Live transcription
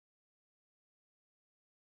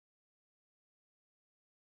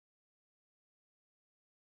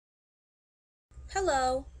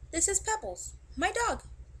Hello, this is Pebbles, my dog.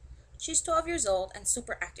 She's 12 years old and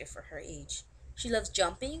super active for her age. She loves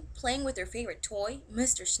jumping, playing with her favorite toy,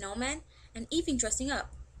 Mr. Snowman, and even dressing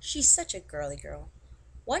up. She's such a girly girl.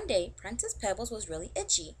 One day, Princess Pebbles was really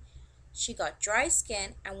itchy. She got dry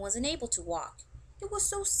skin and wasn't able to walk. It was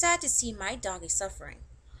so sad to see my doggy suffering.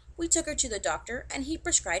 We took her to the doctor and he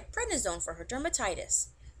prescribed prednisone for her dermatitis.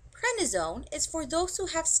 Prednisone is for those who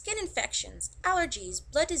have skin infections, allergies,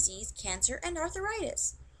 blood disease, cancer, and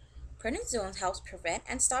arthritis. Prednisone helps prevent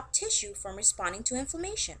and stop tissue from responding to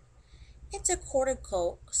inflammation. It's a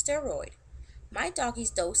corticosteroid. My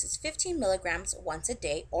doggy's dose is 15 milligrams once a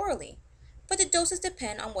day orally, but the doses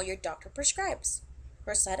depend on what your doctor prescribes.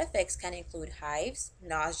 Her side effects can include hives,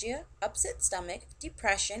 nausea, upset stomach,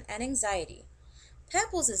 depression, and anxiety.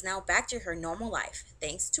 Pebbles is now back to her normal life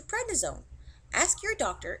thanks to prednisone. Ask your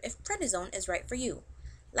doctor if prednisone is right for you.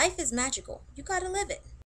 Life is magical. You gotta live it.